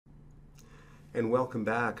And welcome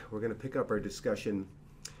back. We're going to pick up our discussion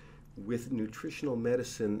with nutritional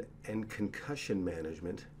medicine and concussion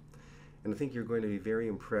management. And I think you're going to be very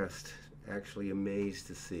impressed, actually amazed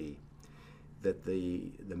to see that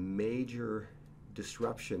the major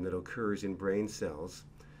disruption that occurs in brain cells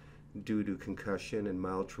due to concussion and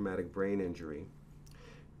mild traumatic brain injury,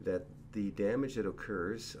 that the damage that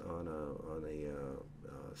occurs on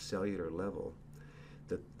a cellular level,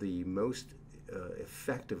 that the most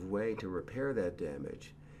effective way to repair that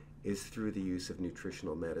damage is through the use of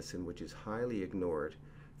nutritional medicine, which is highly ignored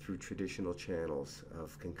through traditional channels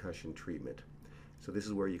of concussion treatment. So this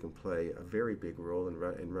is where you can play a very big role in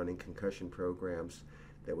running concussion programs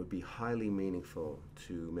that would be highly meaningful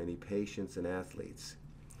to many patients and athletes.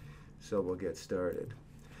 So we'll get started.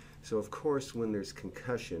 So of course, when there's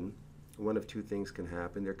concussion, one of two things can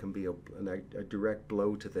happen. There can be a direct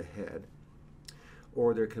blow to the head,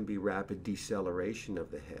 or there can be rapid deceleration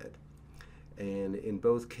of the head. And in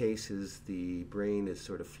both cases, the brain is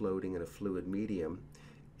sort of floating in a fluid medium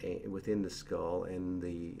within the skull, and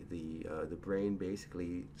the brain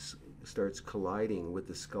basically starts colliding with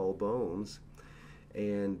the skull bones.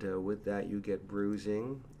 And with that, you get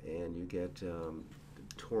bruising, and you get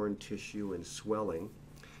torn tissue and swelling.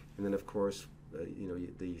 And then, of course,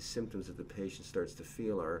 the symptoms that the patient starts to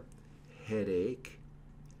feel are headache,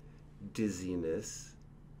 dizziness,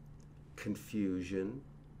 confusion,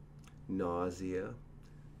 nausea.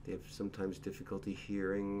 They have sometimes difficulty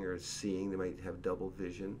hearing or seeing. They might have double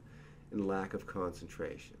vision, and lack of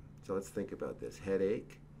concentration. So let's think about this.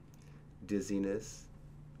 Headache, dizziness,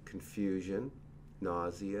 confusion,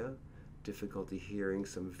 nausea, difficulty hearing,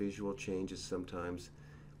 some visual changes sometimes,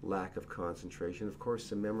 lack of concentration, of course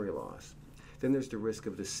some memory loss. Then there's the risk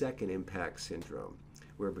of the second impact syndrome,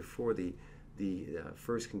 where before the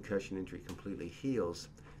first concussion injury completely heals,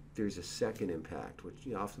 there's a second impact, which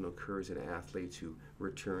often occurs in athletes who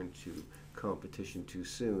return to competition too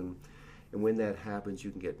soon. And when that happens,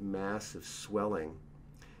 you can get massive swelling,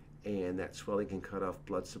 and that swelling can cut off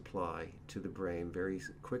blood supply to the brain very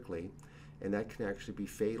quickly, and that can actually be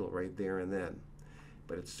fatal right there and then.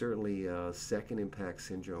 But it's certainly second impact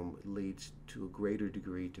syndrome leads to a greater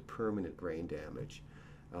degree to permanent brain damage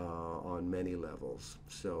on many levels.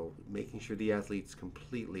 So making sure the athlete's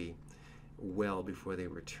completely well before they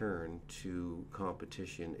return to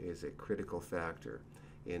competition is a critical factor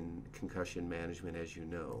in concussion management, as you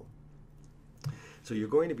know. So you're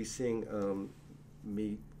going to be seeing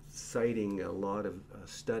me citing a lot of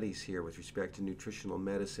studies here with respect to nutritional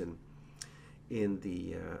medicine in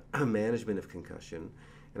the management of concussion.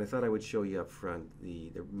 And I thought I would show you up front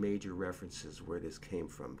the major references where this came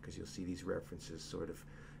from, because you'll see these references sort of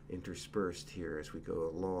interspersed here as we go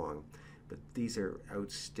along. But these are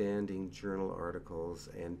outstanding journal articles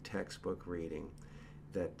and textbook reading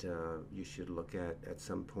that you should look at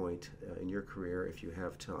some point in your career if you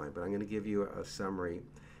have time. But I'm going to give you a summary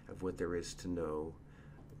of what there is to know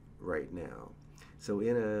right now. So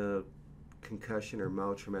in a concussion or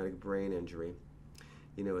mild traumatic brain injury,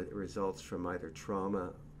 it results from either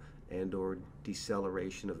trauma and or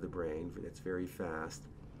deceleration of the brain that's very fast,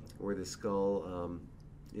 or the skull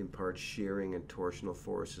imparts shearing and torsional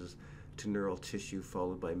forces to neural tissue,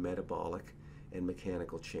 followed by metabolic and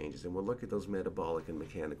mechanical changes. And we'll look at those metabolic and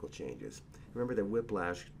mechanical changes. Remember that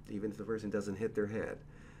whiplash, even if the person doesn't hit their head,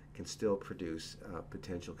 can still produce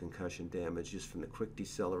potential concussion damage just from the quick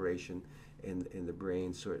deceleration and the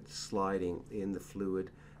brain sort of sliding in the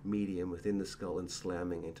fluid medium within the skull and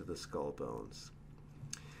slamming into the skull bones.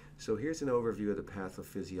 So here's an overview of the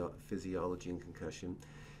pathophysiology in concussion.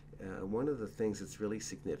 One of the things that's really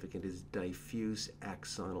significant is diffuse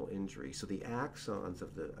axonal injury. So the axons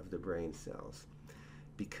of the brain cells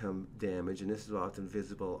become damaged, and this is often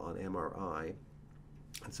visible on MRI.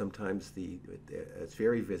 And sometimes it's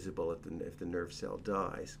very visible if the nerve cell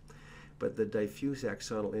dies. But the diffuse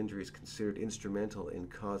axonal injury is considered instrumental in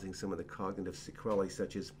causing some of the cognitive sequelae,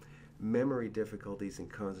 such as memory difficulties and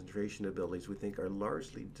concentration abilities, we think are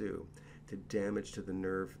largely due to damage to the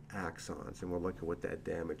nerve axons, and we'll look at what that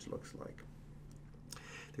damage looks like.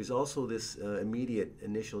 There's also this immediate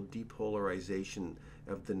initial depolarization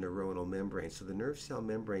of the neuronal membrane. So the nerve cell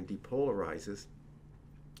membrane depolarizes,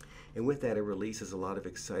 and with that it releases a lot of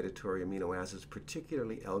excitatory amino acids,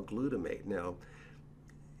 particularly L-glutamate. Now,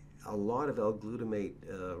 a lot of L-glutamate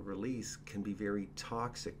release can be very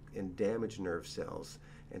toxic and damage nerve cells,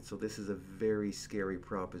 and so this is a very scary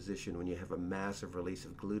proposition when you have a massive release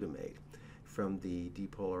of glutamate from the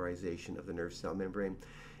depolarization of the nerve cell membrane.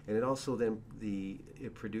 And it also then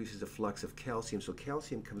it produces a flux of calcium. So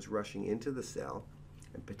calcium comes rushing into the cell,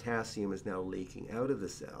 and potassium is now leaking out of the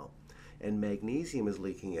cell. And magnesium is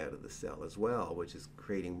leaking out of the cell as well, which is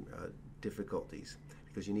creating difficulties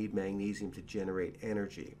because you need magnesium to generate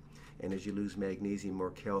energy. And as you lose magnesium,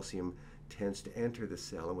 more calcium tends to enter the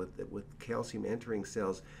cell. And with calcium entering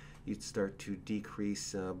cells, you'd start to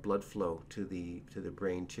decrease blood flow to the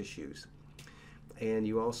brain tissues. And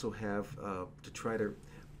you also have to try to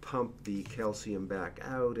pump the calcium back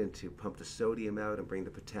out and to pump the sodium out and bring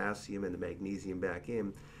the potassium and the magnesium back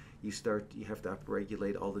in. You have to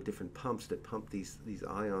upregulate all the different pumps that pump these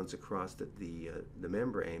ions across the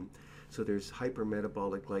membrane. So there's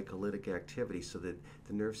hypermetabolic glycolytic activity, so that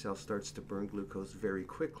the nerve cell starts to burn glucose very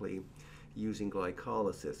quickly using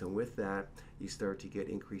glycolysis. And with that, you start to get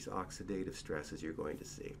increased oxidative stress, as you're going to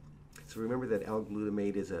see. So remember that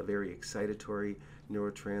L-glutamate is a very excitatory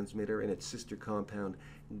neurotransmitter, and its sister compound,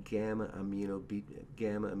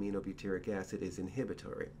 gamma-aminobutyric acid, is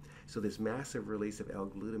inhibitory. So this massive release of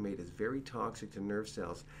L-glutamate is very toxic to nerve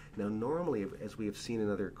cells. Now normally, as we have seen in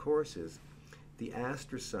other courses, the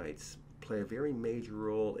astrocytes play a very major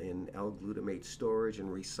role in L-glutamate storage and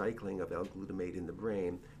recycling of L-glutamate in the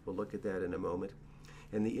brain. We'll look at that in a moment.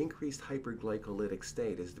 And the increased hyperglycolytic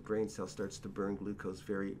state, as the brain cell starts to burn glucose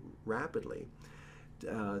very rapidly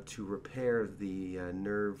to repair the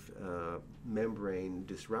nerve membrane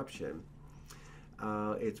disruption,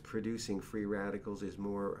 it's producing free radicals, there's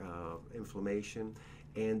more inflammation,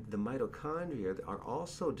 and the mitochondria are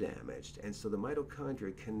also damaged, and so the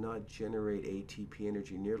mitochondria cannot generate ATP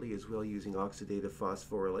energy nearly as well using oxidative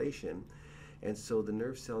phosphorylation, and so the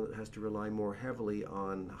nerve cell has to rely more heavily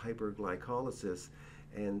on hyperglycolysis,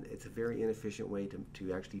 and it's a very inefficient way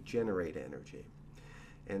to actually generate energy.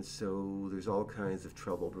 And so there's all kinds of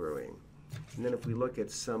trouble brewing. And then if we look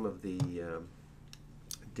at some of the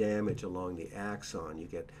damage along the axon, you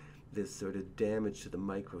get this sort of damage to the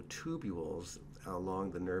microtubules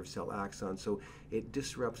along the nerve cell axon. So it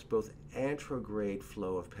disrupts both anterograde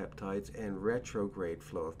flow of peptides and retrograde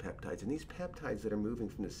flow of peptides. And these peptides that are moving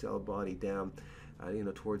from the cell body down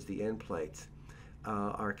towards the end plates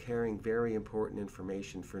are carrying very important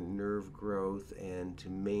information for nerve growth and to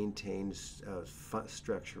maintain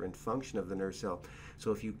structure and function of the nerve cell.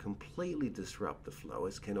 So if you completely disrupt the flow,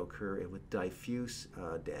 as can occur with diffuse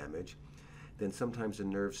damage, then sometimes the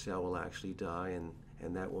nerve cell will actually die,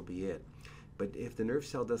 and that will be it. But if the nerve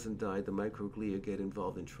cell doesn't die, the microglia get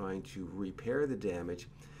involved in trying to repair the damage.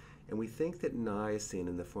 And we think that niacin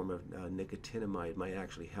in the form of nicotinamide might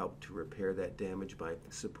actually help to repair that damage by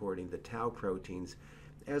supporting the tau proteins,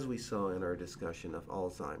 as we saw in our discussion of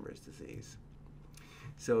Alzheimer's disease.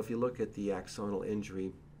 So if you look at the axonal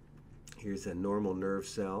injury, here's a normal nerve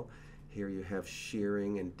cell. Here you have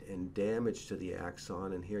shearing and damage to the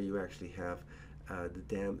axon, and here you actually have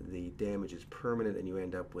the damage is permanent, and you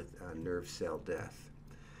end up with nerve cell death.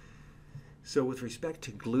 So with respect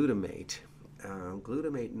to glutamate,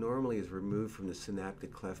 glutamate normally is removed from the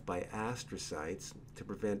synaptic cleft by astrocytes to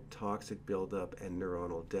prevent toxic buildup and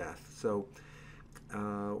neuronal death. So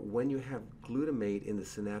when you have glutamate in the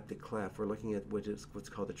synaptic cleft, we're looking at what's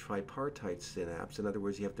called the tripartite synapse. In other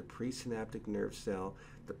words, you have the presynaptic nerve cell,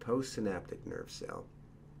 the postsynaptic nerve cell,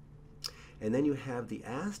 and then you have the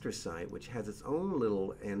astrocyte, which has its own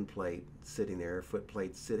little end plate sitting there, foot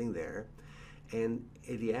plate sitting there. And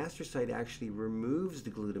the astrocyte actually removes the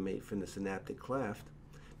glutamate from the synaptic cleft,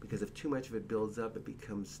 because if too much of it builds up, it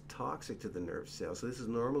becomes toxic to the nerve cell. So this is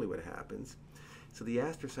normally what happens. So the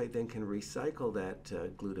astrocyte then can recycle that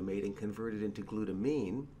glutamate and convert it into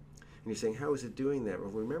glutamine. And you're saying, how is it doing that? Well,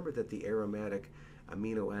 remember that the aromatic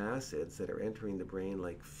amino acids that are entering the brain,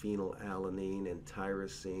 like phenylalanine and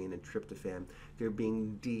tyrosine and tryptophan, they're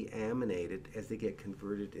being deaminated as they get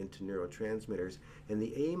converted into neurotransmitters, and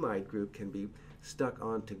the amide group can be stuck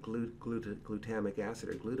onto glutamic acid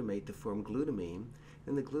or glutamate to form glutamine,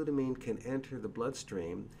 and the glutamine can enter the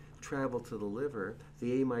bloodstream, travel to the liver.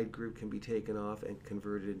 The amide group can be taken off and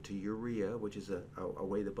converted into urea, which is a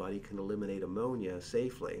way the body can eliminate ammonia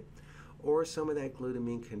safely. Or some of that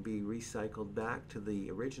glutamine can be recycled back to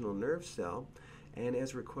the original nerve cell, and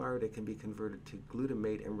as required, it can be converted to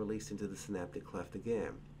glutamate and released into the synaptic cleft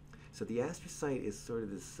again. So the astrocyte is sort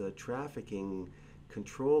of this trafficking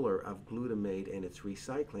controller of glutamate and its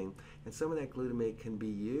recycling, and some of that glutamate can be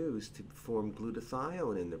used to form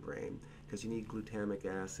glutathione in the brain, because you need glutamic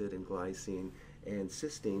acid and glycine and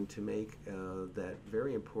cysteine to make that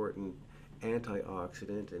very important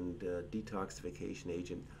antioxidant and detoxification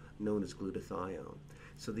agent known as glutathione.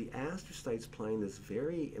 So the astrocyte's playing this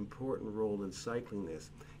very important role in cycling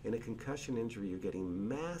this. In a concussion injury, you're getting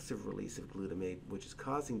massive release of glutamate, which is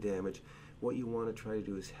causing damage. What you want to try to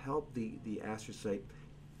do is help the astrocyte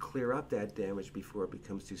clear up that damage before it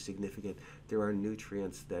becomes too significant, there are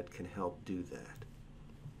nutrients that can help do that.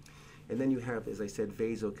 And then you have, as I said,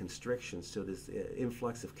 vasoconstriction. So this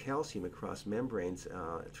influx of calcium across membranes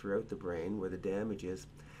throughout the brain where the damage is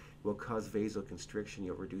will cause vasoconstriction.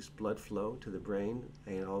 You'll reduce blood flow to the brain,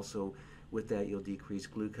 and also with that you'll decrease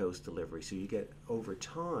glucose delivery. So you get, over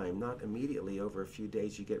time, not immediately, over a few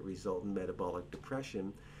days, you get resultant metabolic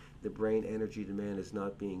depression. The brain energy demand is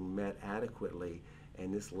not being met adequately,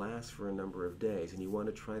 and this lasts for a number of days. And you want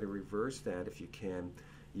to try to reverse that if you can,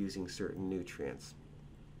 using certain nutrients.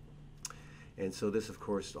 And so this, of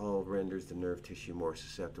course, all renders the nerve tissue more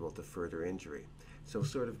susceptible to further injury. So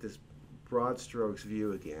sort of this broad strokes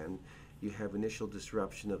view again, you have initial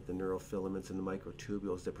disruption of the neural filaments and the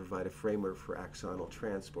microtubules that provide a framework for axonal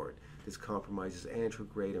transport. This compromises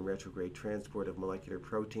anterograde and retrograde transport of molecular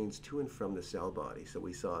proteins to and from the cell body, so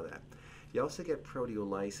we saw that. You also get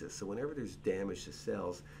proteolysis, so whenever there's damage to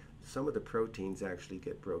cells, some of the proteins actually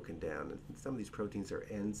get broken down. And some of these proteins are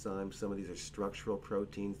enzymes, some of these are structural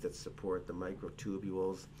proteins that support the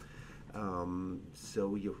microtubules.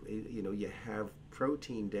 So you have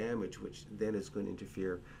protein damage, which then is going to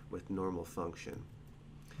interfere with normal function.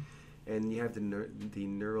 And you have the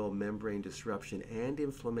neural membrane disruption and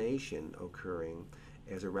inflammation occurring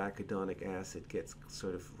as arachidonic acid gets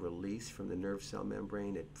sort of released from the nerve cell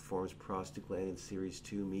membrane. It forms prostaglandin series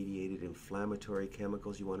 2 mediated inflammatory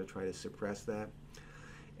chemicals. You want to try to suppress that.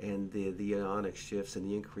 And the ionic shifts and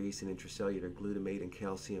the increase in intracellular glutamate and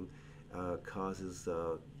calcium causes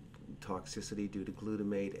toxicity due to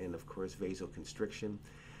glutamate and, of course, vasoconstriction.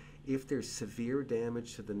 If there's severe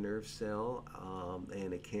damage to the nerve cell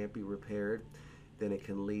and it can't be repaired, then it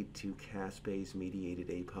can lead to caspase-mediated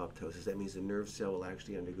apoptosis. That means the nerve cell will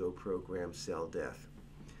actually undergo programmed cell death.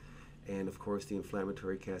 And of course, the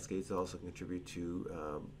inflammatory cascades also contribute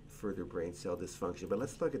to further brain cell dysfunction. But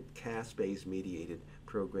let's look at caspase-mediated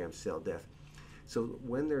programmed cell death. So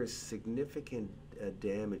when there's significant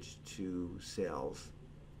damage to cells,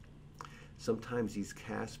 sometimes these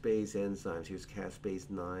caspase enzymes, here's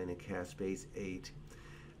caspase 9 and caspase 8,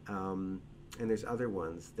 and there's other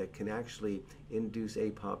ones that can actually induce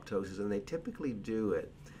apoptosis, and they typically do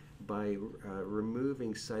it by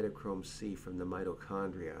removing cytochrome C from the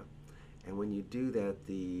mitochondria. And when you do that,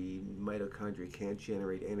 the mitochondria can't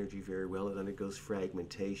generate energy very well. It undergoes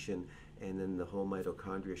fragmentation, and then the whole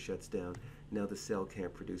mitochondria shuts down. Now the cell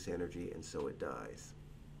can't produce energy, and so it dies.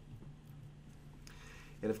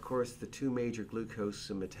 And of course, the two major glucose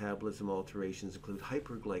metabolism alterations include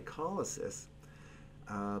hyperglycolysis,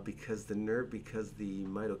 because the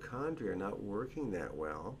mitochondria are not working that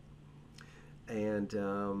well, and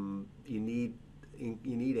you need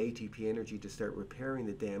ATP energy to start repairing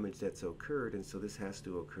the damage that's occurred, and so this has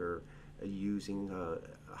to occur using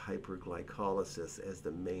hyperglycolysis as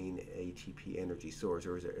the main ATP energy source,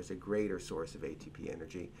 or as a greater source of ATP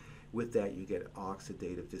energy. With that, you get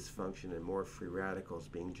oxidative dysfunction and more free radicals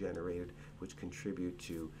being generated, which contribute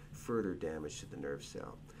to further damage to the nerve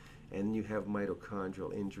cell. And you have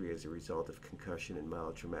mitochondrial injury as a result of concussion and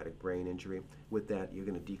mild traumatic brain injury. With that, you're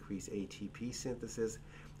going to decrease ATP synthesis,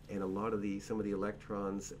 and some of the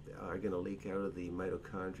electrons are going to leak out of the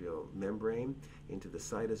mitochondrial membrane into the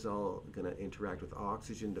cytosol, going to interact with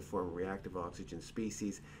oxygen to form reactive oxygen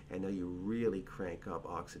species, and now you really crank up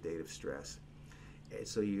oxidative stress.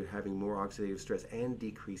 So you're having more oxidative stress and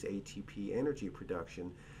decreased ATP energy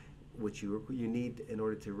production, which you need in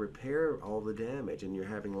order to repair all the damage, and you're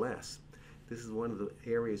having less. This is one of the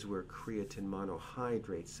areas where creatine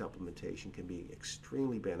monohydrate supplementation can be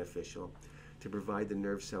extremely beneficial to provide the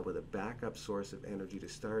nerve cell with a backup source of energy to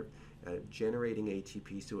start generating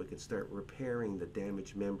ATP so it can start repairing the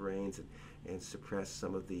damaged membranes and suppress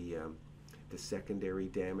some of the secondary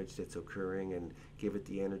damage that's occurring, and give it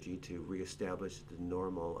the energy to reestablish the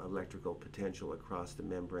normal electrical potential across the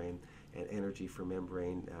membrane and energy for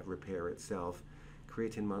membrane repair itself.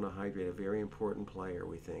 Creatine monohydrate, a very important player,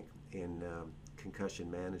 we think, in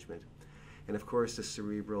concussion management. And of course, the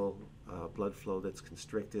cerebral blood flow that's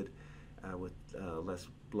constricted with less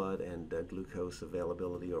blood and glucose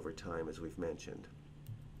availability over time, as we've mentioned.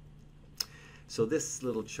 So this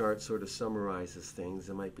little chart sort of summarizes things.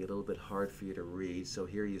 It might be a little bit hard for you to read. So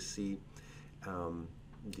here you see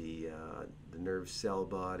the nerve cell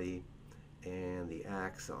body and the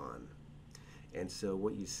axon. And so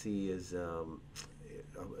what you see is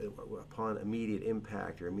upon immediate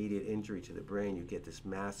impact or immediate injury to the brain, you get this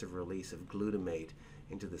massive release of glutamate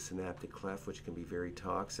into the synaptic cleft, which can be very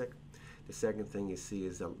toxic. The second thing you see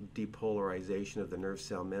is a depolarization of the nerve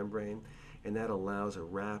cell membrane, and that allows a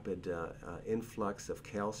rapid influx of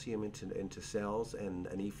calcium into cells and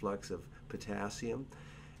an efflux of potassium.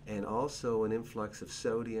 and also an influx of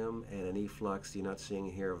sodium and an efflux, you're not seeing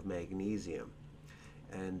here, of magnesium.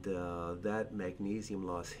 And that magnesium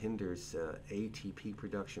loss hinders ATP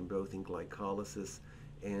production both in glycolysis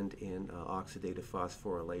and in oxidative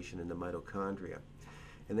phosphorylation in the mitochondria.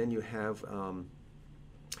 And then you have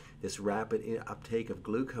this rapid uptake of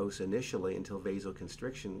glucose initially until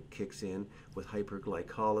vasoconstriction kicks in with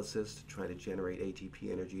hyperglycolysis to try to generate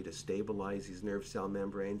ATP energy to stabilize these nerve cell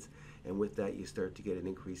membranes. And with that, you start to get an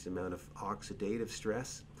increased amount of oxidative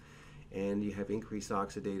stress. And you have increased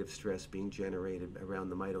oxidative stress being generated around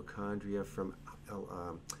the mitochondria from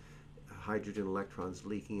hydrogen electrons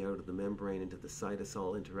leaking out of the membrane into the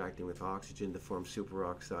cytosol, interacting with oxygen to form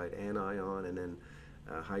superoxide anion, and then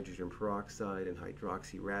hydrogen peroxide and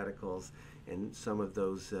hydroxy radicals. And some of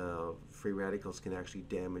those free radicals can actually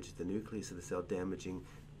damage the nucleus of the cell, damaging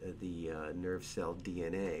the nerve cell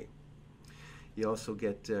DNA. You also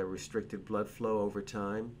get restricted blood flow over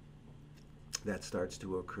time. That starts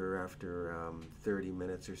to occur after 30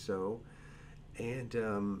 minutes or so.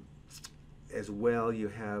 And as well, you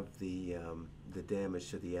have the damage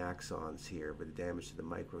to the axons here, but the damage to the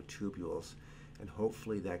microtubules, and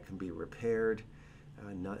hopefully that can be repaired.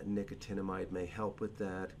 Nicotinamide may help with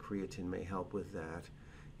that, creatine may help with that,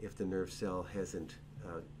 if the nerve cell hasn't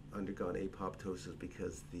undergone apoptosis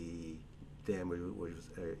because the damage was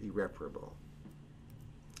irreparable.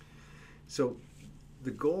 So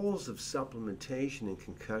the goals of supplementation in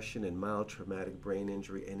concussion and mild traumatic brain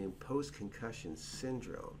injury and in post-concussion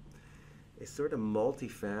syndrome is sort of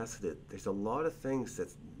multifaceted. There's a lot of things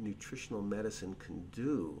that nutritional medicine can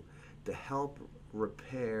do to help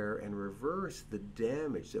repair and reverse the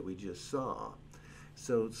damage that we just saw.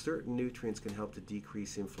 So certain nutrients can help to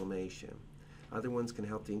decrease inflammation. Other ones can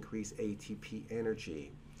help to increase ATP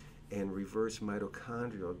energy and reverse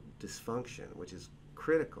mitochondrial dysfunction, which is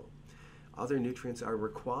critical. Other nutrients are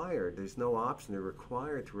required. There's no option. They're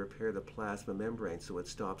required to repair the plasma membrane so it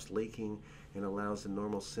stops leaking and allows the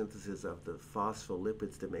normal synthesis of the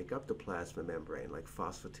phospholipids to make up the plasma membrane, like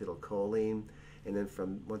phosphatidylcholine. And then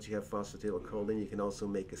once you have phosphatidylcholine, you can also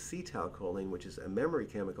make acetylcholine, which is a memory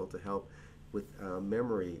chemical to help with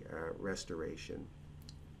memory restoration.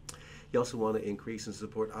 You also want to increase and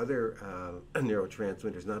support other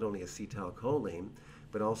neurotransmitters, not only acetylcholine,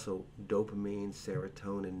 but also dopamine,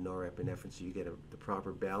 serotonin, norepinephrine, so you get the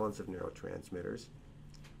proper balance of neurotransmitters.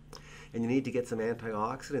 And you need to get some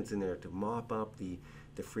antioxidants in there to mop up the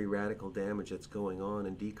free radical damage that's going on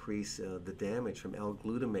and decrease the damage from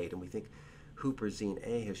L-glutamate. And we think huperzine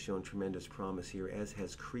A has shown tremendous promise here, as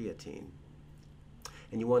has creatine.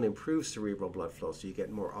 And you want to improve cerebral blood flow so you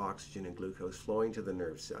get more oxygen and glucose flowing to the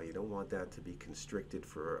nerve cell. You don't want that to be constricted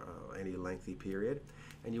for any lengthy period.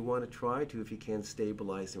 And you want to try to, if you can,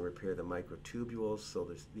 stabilize and repair the microtubules so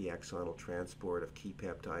the axonal transport of key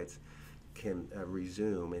peptides can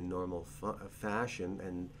resume in normal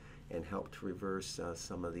fashion and help to reverse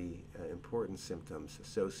some of the important symptoms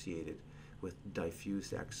associated with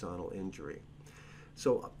diffuse axonal injury.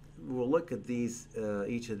 So we'll look at these,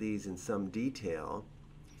 each of these in some detail,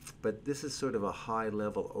 but this is sort of a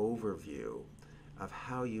high-level overview of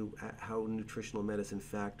how nutritional medicine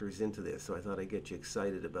factors into this. So I thought I'd get you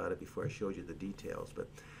excited about it before I showed you the details. But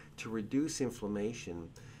to reduce inflammation,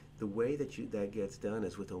 the way that gets done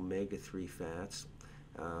is with omega-3 fats,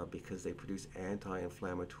 because they produce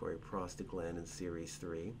anti-inflammatory prostaglandin series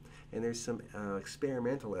 3. And there's some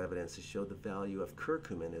experimental evidence to show the value of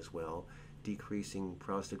curcumin as well, decreasing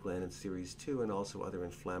prostaglandin series 2 and also other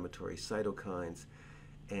inflammatory cytokines,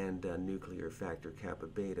 and nuclear factor kappa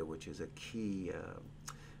beta, which is a key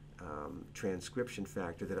transcription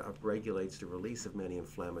factor that upregulates the release of many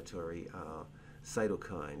inflammatory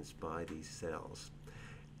cytokines by these cells.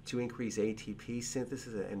 To increase ATP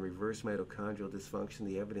synthesis and reverse mitochondrial dysfunction,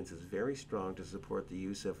 the evidence is very strong to support the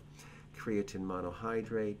use of creatine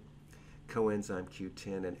monohydrate, coenzyme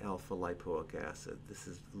Q10, and alpha-lipoic acid. This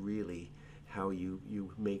is really how you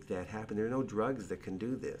make that happen. There are no drugs that can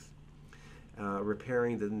do this.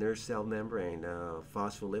 Repairing the nerve cell membrane,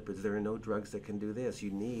 phospholipids, there are no drugs that can do this.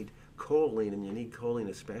 You need choline, and you need choline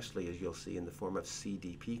especially, as you'll see, in the form of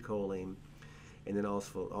CDP choline, and then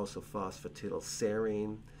also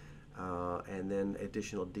phosphatidylserine, and then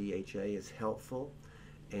additional DHA is helpful.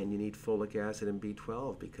 And you need folic acid and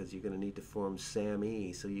B12 because you're going to need to form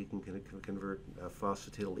SAMe, so you can convert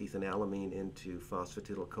phosphatidylethylalamine into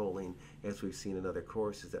phosphatidylcholine, as we've seen in other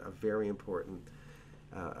courses. A very important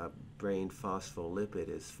brain phospholipid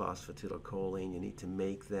is phosphatidylcholine. You need to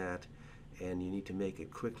make that, and you need to make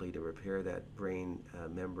it quickly to repair that brain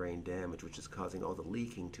membrane damage, which is causing all the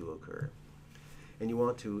leaking to occur. And you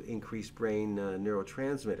want to increase brain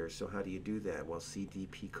neurotransmitters. So how do you do that? Well,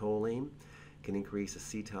 CDP-choline can increase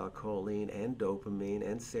acetylcholine and dopamine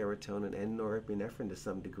and serotonin and norepinephrine to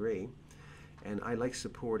some degree. And I like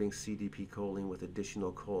supporting CDP-choline with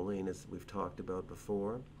additional choline, as we've talked about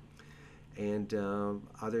before. And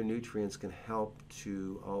other nutrients can help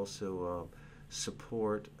to also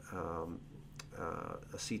support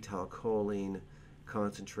acetylcholine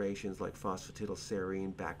concentrations like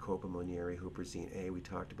phosphatidylserine, bacopamonieri, huperzine A. We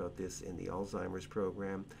talked about this in the Alzheimer's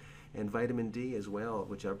program. And vitamin D as well,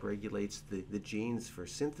 which upregulates the genes for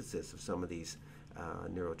synthesis of some of these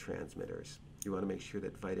neurotransmitters. You want to make sure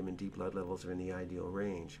that vitamin D blood levels are in the ideal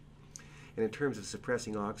range. And in terms of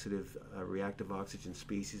suppressing oxidative reactive oxygen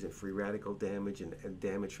species and free radical damage and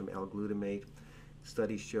damage from L-glutamate,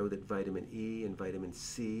 studies show that vitamin E and vitamin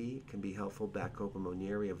C can be helpful.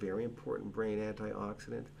 Bacopamonieri, a very important brain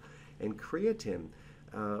antioxidant. And creatine,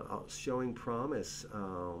 showing promise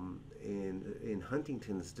in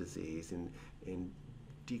Huntington's disease, in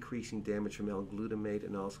decreasing damage from L-glutamate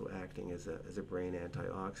and also acting as a brain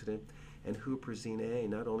antioxidant. And huperzine A,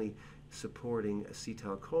 not only supporting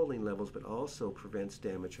acetylcholine levels, but also prevents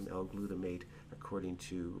damage from L-glutamate according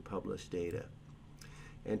to published data.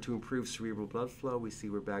 And to improve cerebral blood flow, we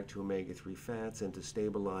see we're back to omega-3 fats, and to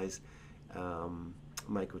stabilize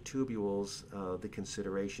microtubules, the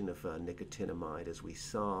consideration of nicotinamide, as we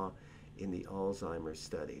saw in the Alzheimer's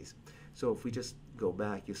studies. So if we just go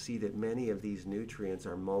back, you'll see that many of these nutrients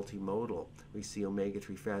are multimodal. We see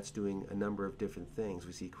omega-3 fats doing a number of different things.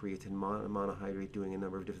 We see creatine monohydrate doing a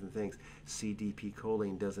number of different things.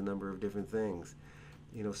 CDP-choline does a number of different things.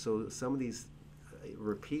 You know, so some of these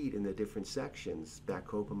repeat in the different sections.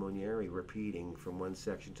 Bacopamonieri repeating from one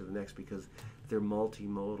section to the next because they're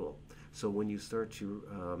multimodal. So when you start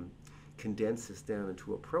to condense this down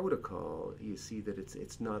into a protocol, you see that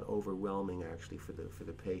it's not overwhelming actually for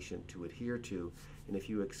the patient to adhere to. And if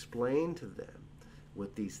you explain to them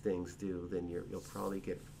what these things do, then you'll probably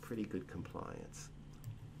get pretty good compliance.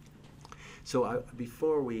 So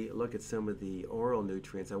before we look at some of the oral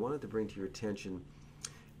nutrients, I wanted to bring to your attention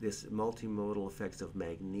this multimodal effects of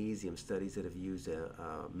magnesium, studies that have used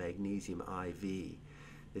magnesium IV.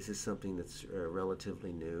 This is something that's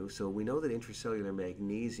relatively new. So we know that intracellular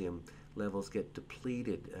magnesium levels get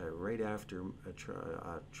depleted right after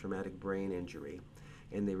a traumatic brain injury,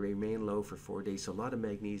 and they remain low for 4 days. So a lot of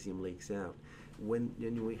magnesium leaks out. When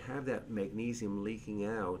we have that magnesium leaking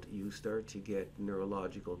out, you start to get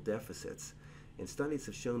neurological deficits. And studies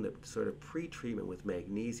have shown that sort of pre-treatment with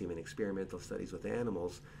magnesium in experimental studies with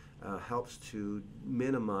animals helps to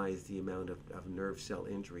minimize the amount of nerve cell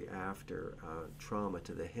injury after trauma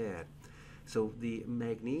to the head. So the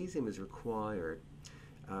magnesium is required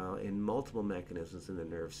in multiple mechanisms in the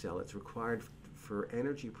nerve cell. It's required for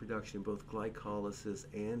energy production in both glycolysis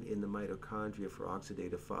and in the mitochondria for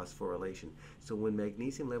oxidative phosphorylation. So when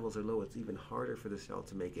magnesium levels are low, it's even harder for the cell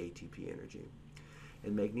to make ATP energy.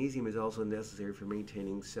 And magnesium is also necessary for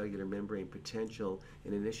maintaining cellular membrane potential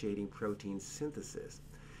and initiating protein synthesis.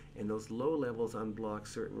 And those low levels unblock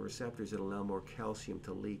certain receptors that allow more calcium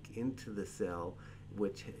to leak into the cell,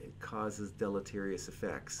 which causes deleterious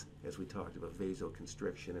effects, as we talked about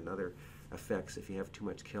vasoconstriction and other effects. If you have too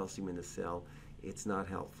much calcium in the cell, it's not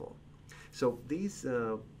helpful. So these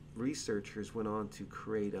researchers went on to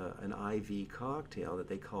create an IV cocktail that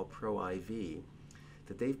they call Pro-IV,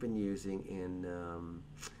 that they've been using in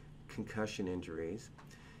concussion injuries,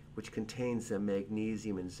 which contains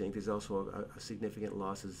magnesium and zinc. There's also a significant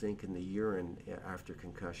loss of zinc in the urine after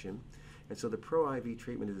concussion. And so the Pro-IV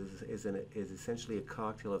treatment is essentially a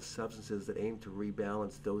cocktail of substances that aim to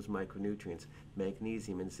rebalance those micronutrients,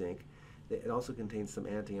 magnesium and zinc. It also contains some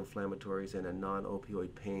anti-inflammatories and a non-opioid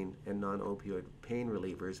pain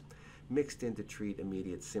relievers mixed in to treat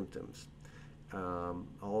immediate symptoms.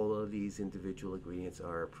 All of these individual ingredients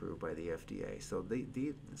are approved by the FDA. So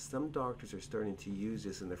some doctors are starting to use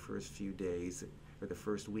this in the first few days or the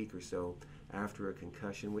first week or so after a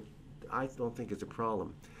concussion, which I don't think is a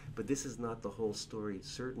problem. But this is not the whole story.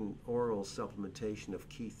 Certain oral supplementation of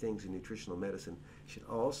key things in nutritional medicine should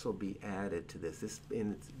also be added to this. This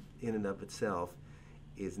in and of itself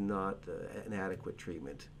is not an adequate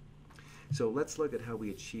treatment. So let's look at how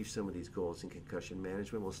we achieve some of these goals in concussion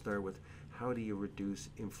management. We'll start with how do you reduce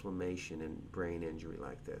inflammation in brain injury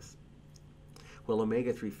like this? Well,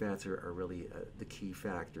 omega-3 fats are really the key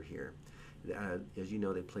factor here. As you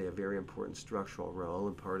know, they play a very important structural role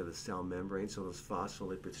in part of the cell membrane. So those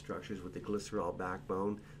phospholipid structures with the glycerol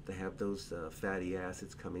backbone, they have those fatty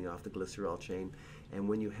acids coming off the glycerol chain. And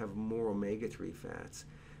when you have more omega-3 fats,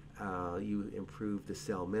 You improve the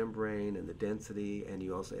cell membrane and the density, and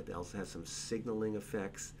it also has some signaling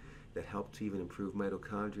effects that help to even improve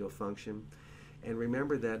mitochondrial function. And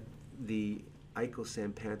remember that the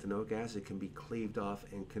icosapent pantenoic acid can be cleaved off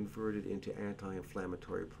and converted into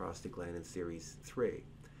anti-inflammatory prostaglandin series 3.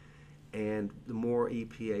 And the more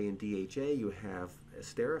EPA and DHA you have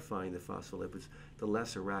esterifying the phospholipids, the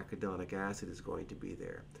less arachidonic acid is going to be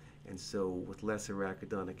there. And so with less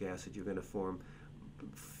arachidonic acid, you're going to form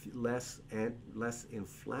less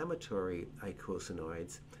inflammatory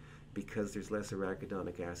eicosanoids because there's less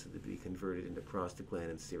arachidonic acid to be converted into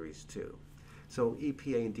prostaglandin series 2. So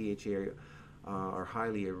EPA and DHA are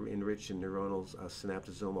highly enriched in neuronal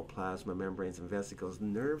synaptosomal plasma membranes and vesicles.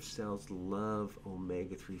 Nerve cells love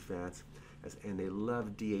omega-3 fats, and they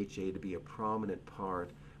love DHA to be a prominent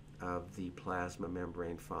part of the plasma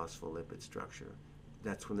membrane phospholipid structure.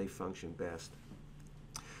 That's when they function best.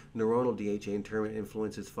 Neuronal DHA in turn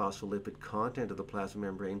influences phospholipid content of the plasma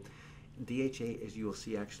membrane. DHA, as you will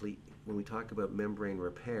see actually when we talk about membrane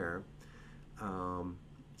repair,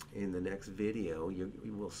 in the next video, you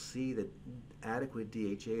will see that adequate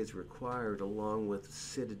DHA is required along with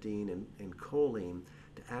cytidine and choline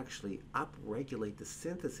to actually upregulate the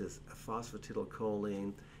synthesis of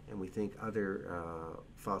phosphatidylcholine, and we think other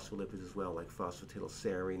phospholipids as well, like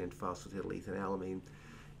phosphatidylserine and phosphatidylethanoalamine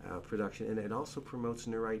production. And it also promotes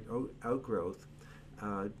neurite outgrowth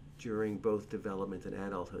during both development and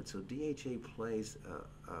adulthood. So DHA plays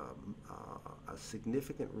a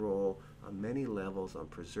significant role on many levels on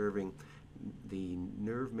preserving the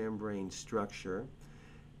nerve membrane structure,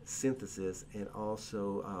 synthesis, and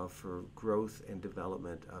also for growth and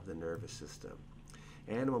development of the nervous system.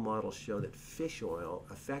 Animal models show that fish oil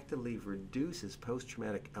effectively reduces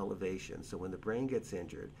post-traumatic elevation. So when the brain gets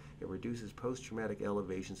injured, it reduces post-traumatic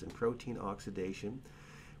elevations in protein oxidation,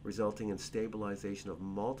 resulting in stabilization of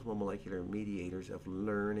multiple molecular mediators of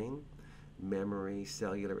learning, memory,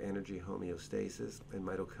 cellular energy homeostasis, and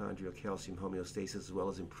mitochondrial calcium homeostasis, as well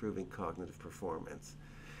as improving cognitive performance.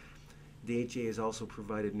 DHA has also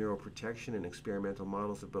provided neuroprotection in experimental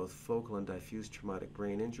models of both focal and diffuse traumatic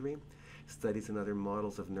brain injury. Studies in other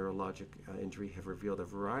models of neurologic injury have revealed a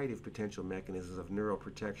variety of potential mechanisms of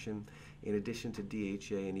neuroprotection, in addition to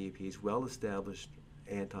DHA and EPA's well-established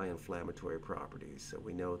anti-inflammatory properties. So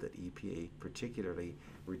we know that EPA particularly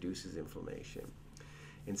reduces inflammation.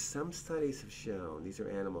 And some studies have shown, these are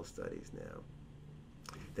animal studies now,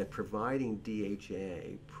 that providing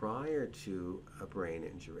DHA prior to a brain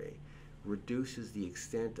injury reduces the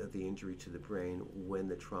extent of the injury to the brain when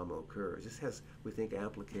the trauma occurs. This has, we think,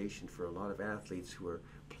 application for a lot of athletes who are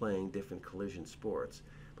playing different collision sports.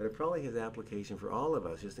 But it probably has application for all of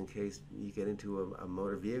us, just in case you get into a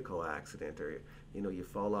motor vehicle accident, or you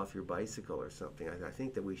fall off your bicycle or something. I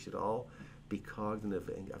think that we should all be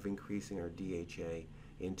cognizant of increasing our DHA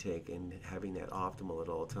intake and having that optimal at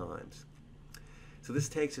all times. So this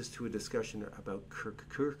takes us to a discussion about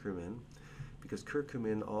curcumin, because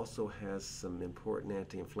curcumin also has some important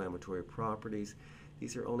anti-inflammatory properties.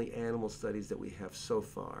 These are only animal studies that we have so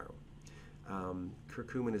far.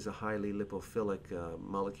 Curcumin is a highly lipophilic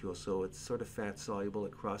molecule, so it's sort of fat soluble.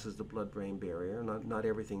 It crosses the blood-brain barrier. Not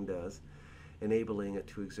everything does, enabling it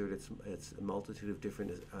to exert its multitude of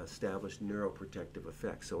different established neuroprotective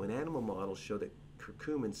effects. So in animal models show that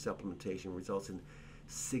curcumin supplementation results in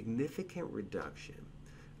significant reduction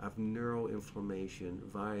of neuroinflammation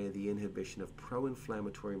via the inhibition of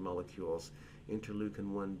pro-inflammatory molecules,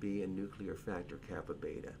 interleukin-1b and nuclear factor kappa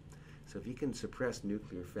beta. So if you can suppress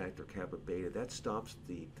nuclear factor kappa beta, that stops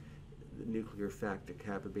the nuclear factor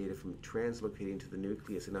kappa beta from translocating to the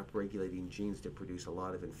nucleus and upregulating genes that produce a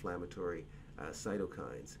lot of inflammatory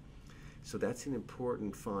cytokines. So that's an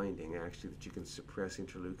important finding, actually, that you can suppress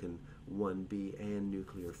interleukin-1b and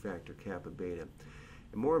nuclear factor kappa beta.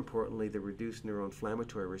 And more importantly, the reduced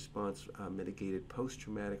neuroinflammatory response mitigated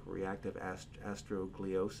post-traumatic reactive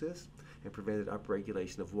astrogliosis and prevented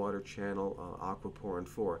upregulation of water channel aquaporin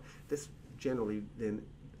 4. This generally then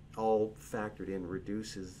all factored in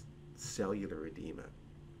reduces cellular edema.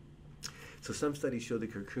 So some studies show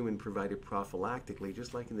that curcumin provided prophylactically,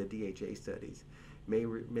 just like in the DHA studies, may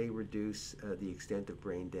reduce the extent of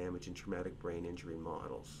brain damage in traumatic brain injury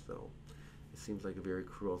models. So it seems like a very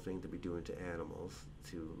cruel thing to be doing to animals,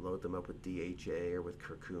 to load them up with DHA or with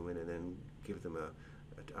curcumin and then give them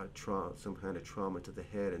some kind of trauma to the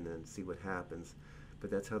head and then see what happens. But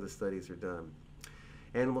that's how the studies are done.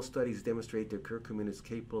 Animal studies demonstrate that curcumin is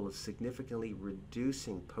capable of significantly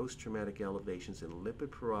reducing post-traumatic elevations in lipid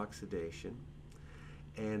peroxidation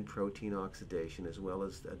and protein oxidation, as well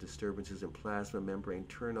as disturbances in plasma membrane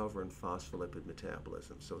turnover and phospholipid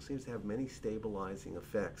metabolism. So it seems to have many stabilizing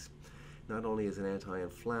effects, not only as an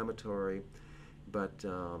anti-inflammatory, but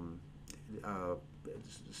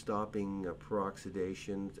stopping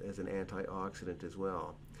peroxidation as an antioxidant as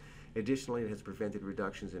well. Additionally, it has prevented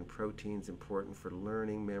reductions in proteins important for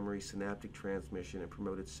learning, memory, synaptic transmission, and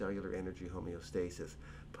promoted cellular energy homeostasis.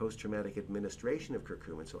 Post-traumatic administration of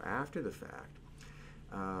curcumin, so after the fact,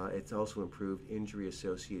 it's also improved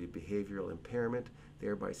injury-associated behavioral impairment,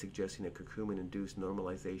 thereby suggesting that curcumin-induced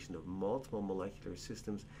normalization of multiple molecular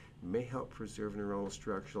systems may help preserve neuronal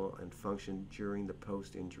structure and function during the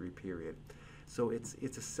post-injury period. So it's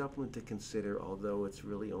a supplement to consider, although it's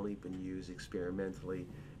really only been used experimentally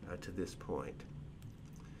to this point.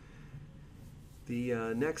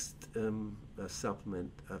 The next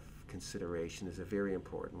supplement of consideration is a very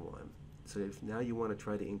important one. So if now you want to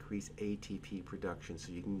try to increase ATP production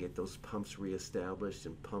so you can get those pumps reestablished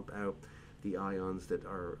and pump out the ions that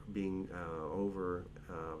are being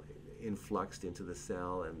influxed into the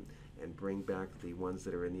cell, and bring back the ones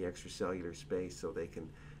that are in the extracellular space so they can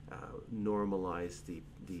normalize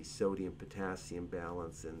the sodium-potassium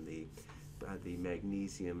balance and the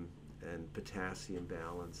magnesium and potassium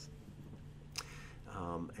balance.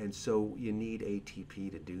 And so you need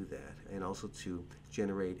ATP to do that, and also to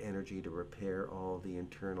generate energy to repair all the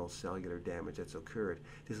internal cellular damage that's occurred.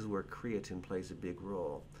 This is where creatine plays a big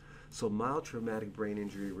role. So mild traumatic brain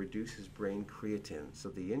injury reduces brain creatine. So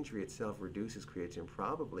the injury itself reduces creatine,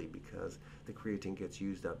 probably because the creatine gets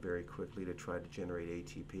used up very quickly to try to generate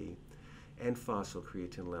ATP, and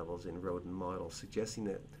phosphocreatine levels in rodent models, suggesting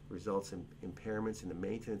that results in impairments in the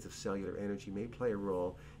maintenance of cellular energy may play a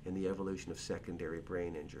role in the evolution of secondary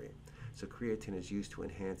brain injury. So creatine is used to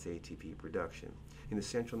enhance ATP production. In the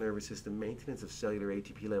central nervous system, maintenance of cellular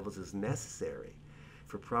ATP levels is necessary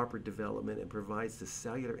for proper development and provides the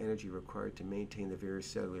cellular energy required to maintain the various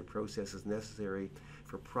cellular processes necessary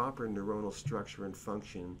for proper neuronal structure and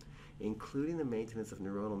function, including the maintenance of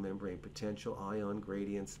neuronal membrane potential, ion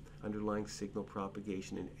gradients, underlying signal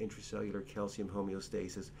propagation, and intracellular calcium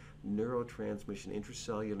homeostasis, neurotransmission,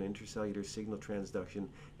 intracellular and intercellular signal transduction,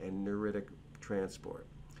 and neuritic transport.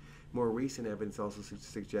 More recent evidence also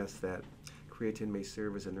suggests that creatine may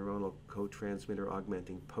serve as a neuronal co-transmitter,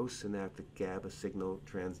 augmenting postsynaptic GABA signal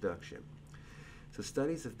transduction. So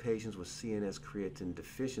studies of patients with CNS creatine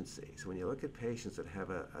deficiency, so when you look at patients that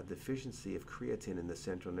have a deficiency of creatine in the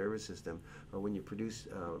central nervous system, or when you produce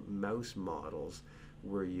mouse models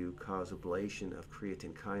where you cause ablation of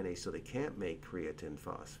creatine kinase so they can't make creatine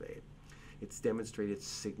phosphate, it's demonstrated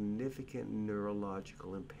significant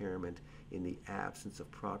neurological impairment in the absence of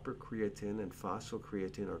proper creatine and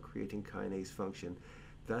phosphocreatine or creatine kinase function,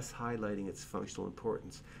 thus highlighting its functional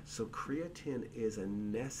importance. So creatine is a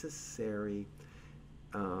necessary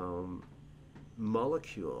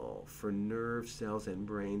molecule for nerve cells and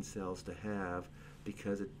brain cells to have,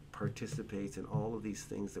 because it participates in all of these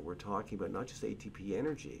things that we're talking about, not just ATP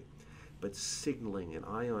energy, but signaling and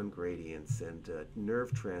ion gradients and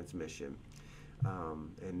nerve transmission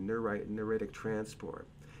and neuritic transport.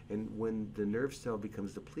 And when the nerve cell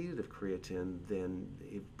becomes depleted of creatine, then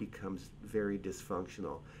it becomes very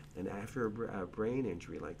dysfunctional. And after a brain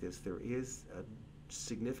injury like this, there is a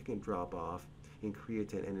significant drop-off in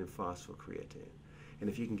creatine and in phosphocreatine. And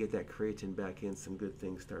if you can get that creatine back in, some good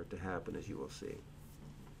things start to happen, as you will see.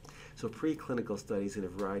 So preclinical studies in a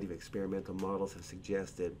variety of experimental models have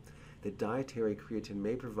suggested that dietary creatine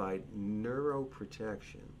may provide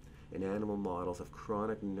neuroprotection in animal models of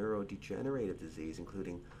chronic neurodegenerative disease,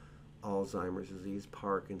 including Alzheimer's disease,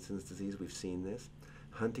 Parkinson's disease, we've seen this,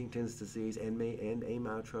 Huntington's disease, and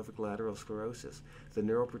amyotrophic lateral sclerosis. The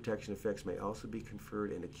neuroprotection effects may also be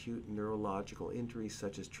conferred in acute neurological injuries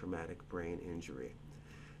such as traumatic brain injury.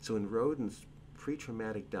 So in rodents,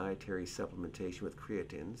 pre-traumatic dietary supplementation with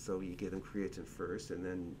creatine, so you give them creatine first, and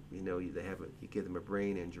then you give them a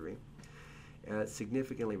brain injury,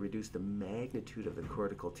 significantly reduced the magnitude of the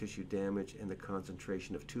cortical tissue damage and the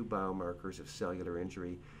concentration of two biomarkers of cellular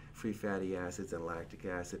injury, free fatty acids and lactic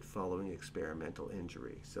acid, following experimental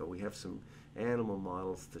injury. So we have some animal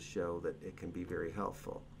models to show that it can be very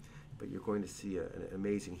helpful, but you're going to see an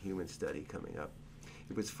amazing human study coming up.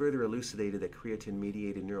 It was further elucidated that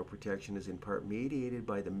creatine-mediated neuroprotection is in part mediated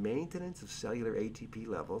by the maintenance of cellular ATP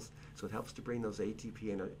levels, so it helps to bring those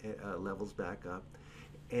ATP levels back up,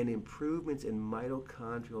 and improvements in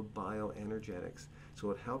mitochondrial bioenergetics.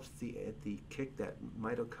 So it helps kick that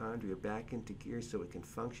mitochondria back into gear so it can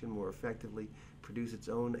function more effectively, produce its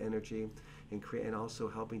own energy, and also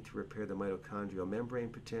helping to repair the mitochondrial membrane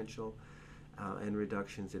potential, and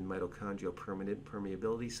reductions in mitochondrial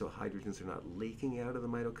permeability, so hydrogens are not leaking out of the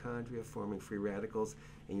mitochondria, forming free radicals,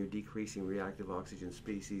 and you're decreasing reactive oxygen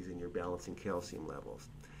species, and you're balancing calcium levels.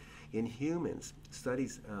 In humans,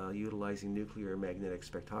 studies utilizing nuclear magnetic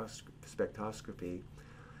spectroscopy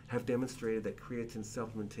have demonstrated that creatine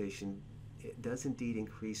supplementation does indeed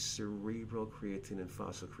increase cerebral creatine and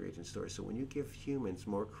phosphocreatine stores. So when you give humans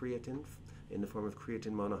more creatine in the form of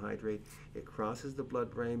creatine monohydrate, it crosses the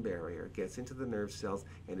blood-brain barrier, gets into the nerve cells,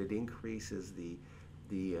 and it increases the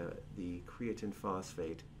creatine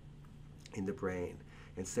phosphate in the brain.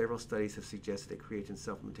 And several studies have suggested that creatine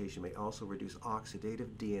supplementation may also reduce oxidative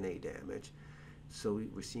DNA damage. So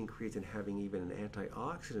we're seeing creatine having even an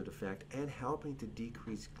antioxidant effect and helping to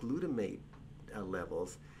decrease glutamate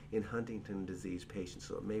levels in Huntington disease patients.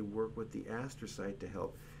 So it may work with the astrocyte to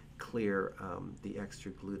help clear the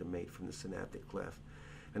extra glutamate from the synaptic cleft.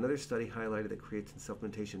 Another study highlighted that creatine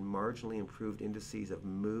supplementation marginally improved indices of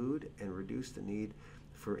mood and reduced the need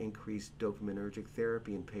for increased dopaminergic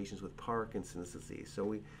therapy in patients with Parkinson's disease. So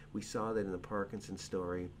we saw that in the Parkinson's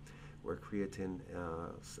story, where creatine,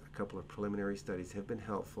 a couple of preliminary studies have been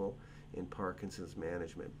helpful in Parkinson's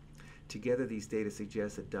management. Together, these data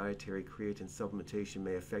suggest that dietary creatine supplementation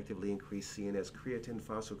may effectively increase CNS creatine,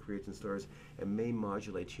 phosphocreatine stores, and may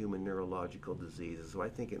modulate human neurological diseases. So I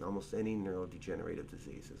think in almost any neurodegenerative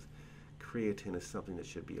diseases, creatine is something that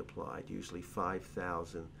should be applied, usually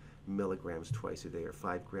 5,000 milligrams twice a day or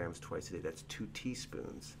 5 grams twice a day. That's 2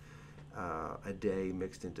 teaspoons a day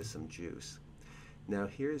mixed into some juice. Now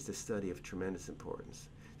here's the study of tremendous importance.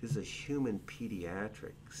 This is a human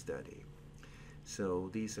pediatric study. So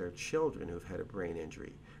these are children who've had a brain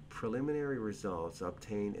injury. Preliminary results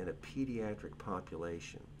obtained in a pediatric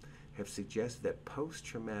population have suggested that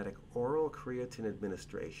post-traumatic oral creatine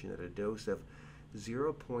administration at a dose of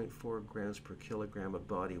 0.4 grams per kilogram of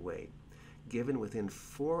body weight, given within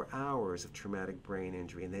 4 hours of traumatic brain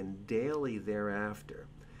injury and then daily thereafter,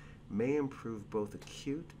 may improve both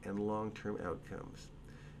acute and long-term outcomes.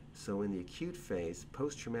 So in the acute phase,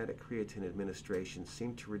 post-traumatic creatine administration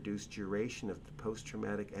seemed to reduce duration of the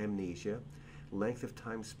post-traumatic amnesia, length of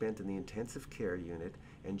time spent in the intensive care unit,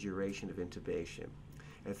 and duration of intubation.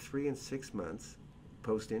 At 3 and 6 months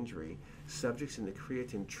post-injury, subjects in the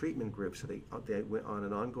creatine treatment group, so they went on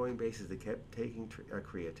an ongoing basis, they kept taking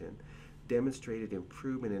creatine, demonstrated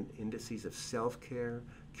improvement in indices of self-care,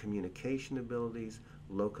 communication abilities,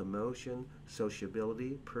 locomotion,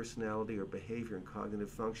 sociability, personality or behavior and cognitive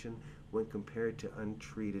function when compared to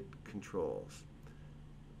untreated controls.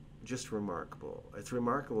 Just remarkable. It's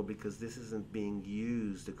remarkable because this isn't being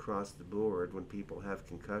used across the board when people have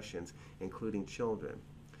concussions, including children.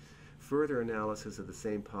 Further analysis of the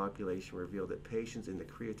same population revealed that patients in the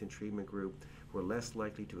creatine treatment group were less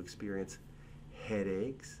likely to experience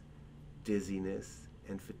headaches, dizziness,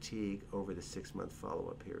 and fatigue over the 6-month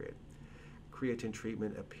follow-up period. Creatine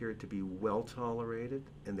treatment appeared to be well tolerated,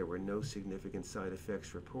 and there were no significant side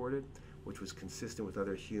effects reported, which was consistent with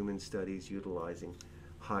other human studies utilizing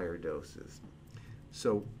higher doses.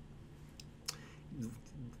 So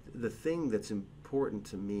the thing that's important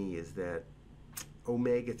to me is that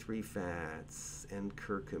omega-3 fats and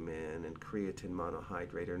curcumin and creatine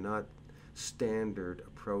monohydrate are not standard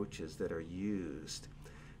approaches that are used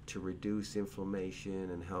to reduce inflammation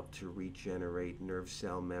and help to regenerate nerve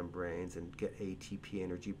cell membranes and get ATP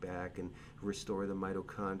energy back and restore the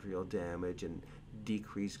mitochondrial damage and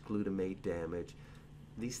decrease glutamate damage.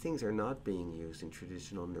 These things are not being used in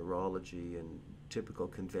traditional neurology and typical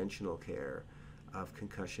conventional care of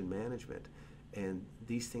concussion management. And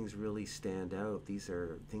these things really stand out. These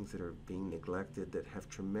are things that are being neglected that have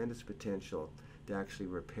tremendous potential to actually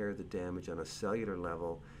repair the damage on a cellular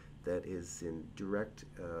level that is in direct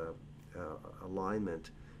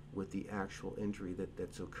alignment with the actual injury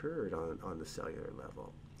that's occurred on the cellular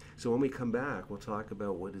level. So when we come back, we'll talk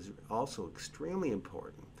about what is also extremely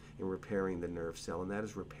important in repairing the nerve cell, and that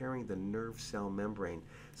is repairing the nerve cell membrane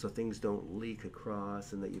so things don't leak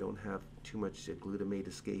across and that you don't have too much glutamate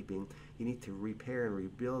escaping. You need to repair and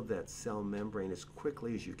rebuild that cell membrane as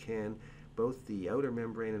quickly as you can, both the outer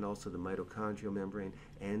membrane and also the mitochondrial membrane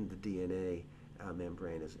and the DNA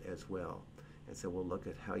membrane as well. And so we'll look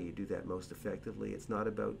at how you do that most effectively. It's not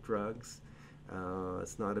about drugs.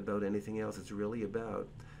 It's not about anything else. It's really about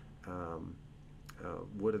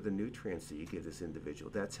what are the nutrients that you give this individual.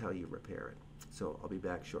 That's how you repair it. So I'll be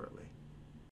back shortly.